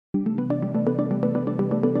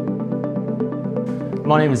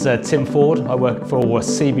My name is Tim Ford. I work for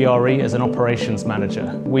CBRE as an operations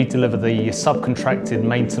manager. We deliver the subcontracted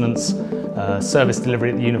maintenance service delivery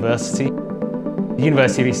at the university. The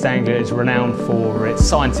University of East Anglia is renowned for its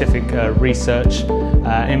scientific research.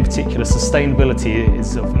 In particular, sustainability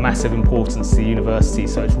is of massive importance to the university,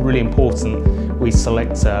 so it's really important we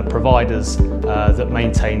select providers that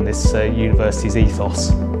maintain this university's ethos.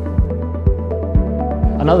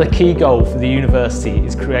 Another key goal for the university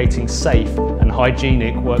is creating safe and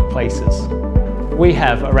hygienic workplaces. We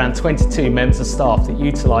have around 22 members of staff that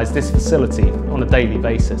utilise this facility on a daily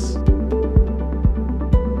basis.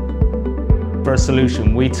 For a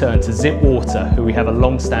solution, we turn to Zip Water, who we have a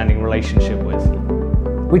long-standing relationship with.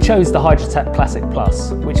 We chose the HydroTap Classic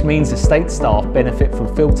Plus, which means estate staff benefit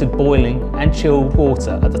from filtered boiling and chilled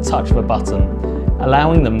water at the touch of a button,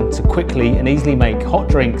 allowing them to quickly and easily make hot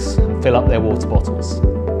drinks and fill up their water bottles.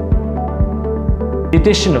 The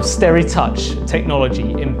addition of SteriTouch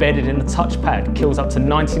technology embedded in the touchpad kills up to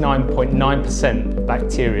 99.9% of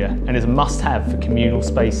bacteria and is a must-have for communal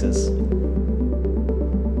spaces.